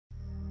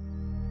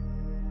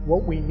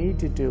What we need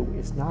to do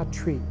is not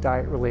treat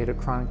diet-related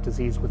chronic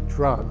disease with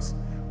drugs.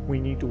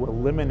 We need to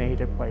eliminate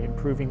it by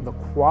improving the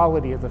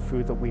quality of the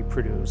food that we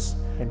produce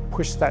and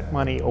push that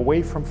money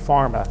away from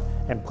pharma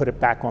and put it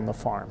back on the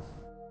farm.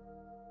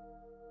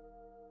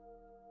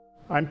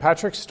 I'm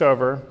Patrick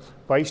Stover,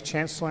 Vice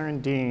Chancellor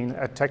and Dean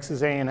at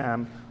Texas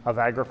A&M of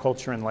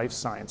Agriculture and Life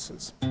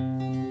Sciences.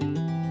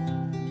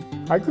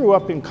 I grew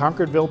up in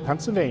Concordville,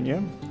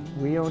 Pennsylvania.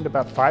 We owned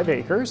about 5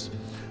 acres.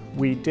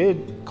 We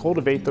did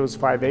cultivate those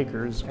 5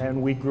 acres and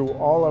we grew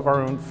all of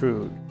our own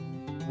food.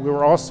 We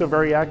were also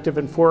very active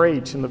in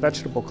 4-H in the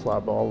vegetable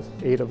club, all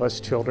 8 of us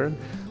children.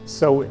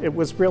 So it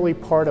was really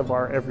part of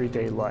our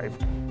everyday life.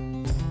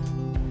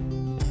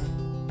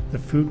 The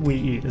food we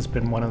eat has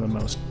been one of the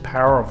most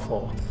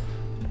powerful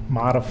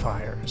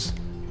modifiers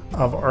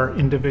of our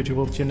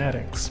individual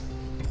genetics.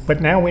 But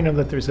now we know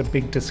that there's a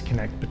big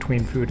disconnect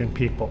between food and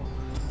people.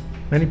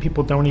 Many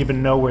people don't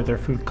even know where their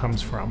food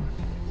comes from.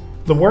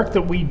 The work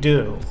that we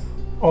do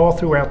all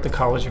throughout the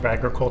College of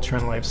Agriculture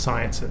and Life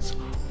Sciences,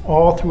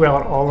 all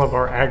throughout all of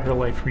our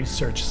AgriLife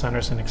research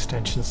centers and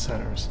extension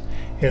centers,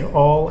 it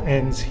all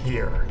ends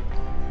here.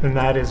 And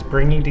that is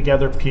bringing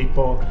together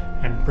people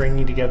and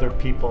bringing together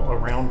people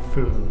around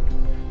food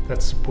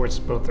that supports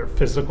both their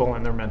physical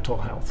and their mental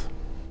health.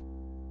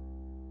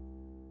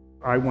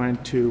 I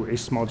went to a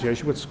small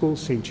Jesuit school,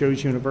 St.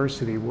 Joe's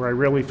University, where I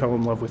really fell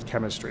in love with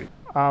chemistry.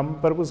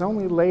 But it was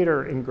only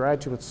later in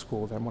graduate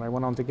school, then when I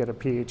went on to get a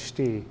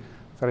PhD,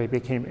 that I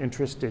became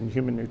interested in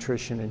human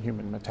nutrition and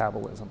human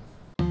metabolism.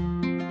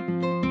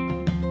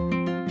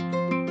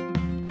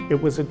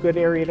 It was a good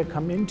area to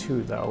come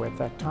into, though, at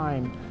that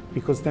time,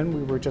 because then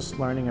we were just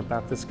learning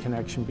about this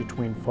connection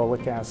between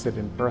folic acid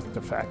and birth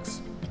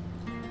defects.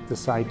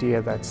 This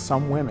idea that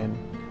some women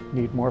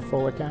need more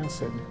folic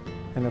acid,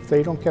 and if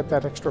they don't get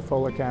that extra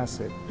folic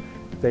acid,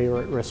 they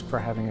are at risk for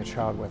having a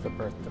child with a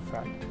birth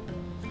defect.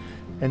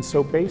 And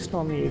so based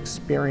on the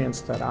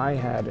experience that I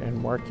had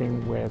in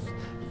working with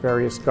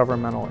various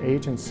governmental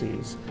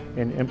agencies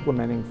in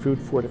implementing food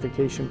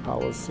fortification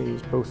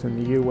policies, both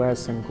in the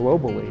US and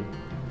globally,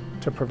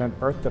 to prevent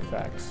birth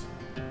defects,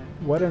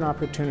 what an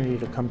opportunity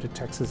to come to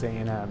Texas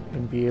A&M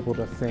and be able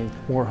to think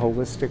more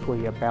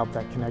holistically about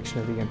that connection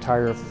of the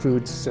entire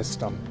food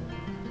system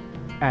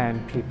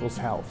and people's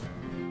health.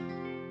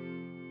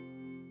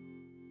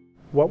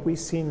 What we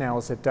see now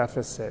is a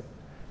deficit,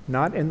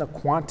 not in the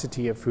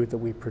quantity of food that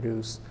we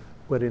produce,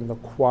 but in the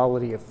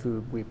quality of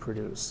food we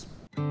produce.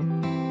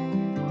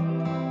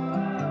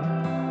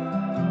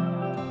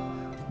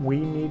 We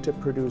need to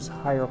produce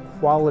higher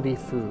quality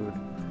food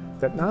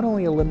that not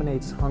only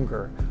eliminates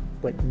hunger,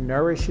 but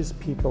nourishes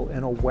people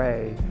in a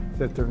way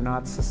that they're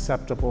not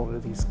susceptible to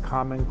these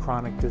common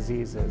chronic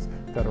diseases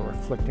that are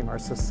afflicting our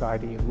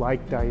society,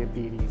 like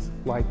diabetes,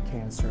 like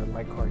cancer,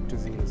 like heart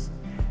disease.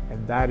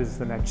 And that is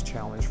the next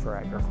challenge for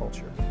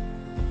agriculture.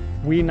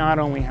 We not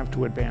only have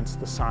to advance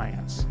the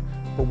science,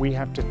 but we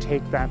have to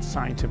take that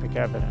scientific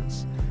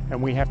evidence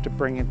and we have to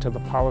bring it to the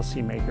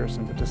policymakers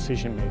and the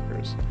decision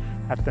makers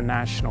at the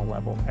national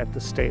level, at the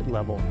state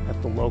level,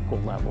 at the local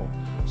level,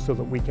 so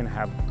that we can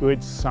have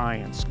good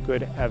science,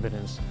 good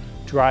evidence,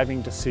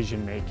 driving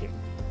decision making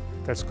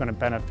that's going to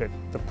benefit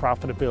the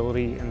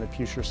profitability and the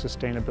future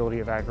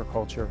sustainability of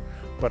agriculture,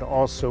 but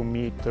also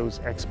meet those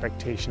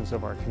expectations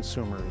of our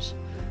consumers,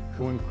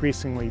 who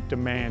increasingly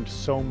demand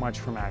so much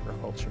from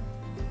agriculture.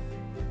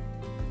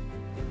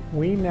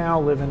 We now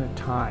live in a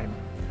time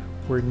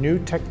where new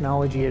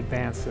technology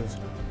advances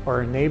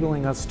are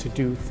enabling us to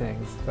do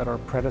things that our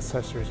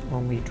predecessors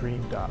only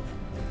dreamed of.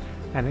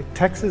 And at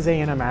Texas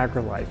A&M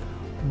AgriLife,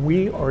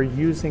 we are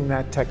using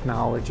that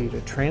technology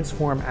to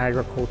transform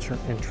agriculture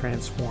and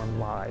transform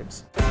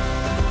lives.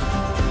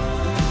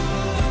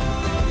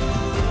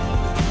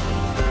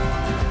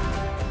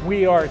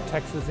 We are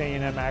Texas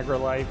A&M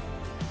AgriLife,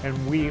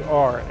 and we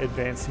are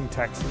advancing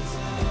Texas.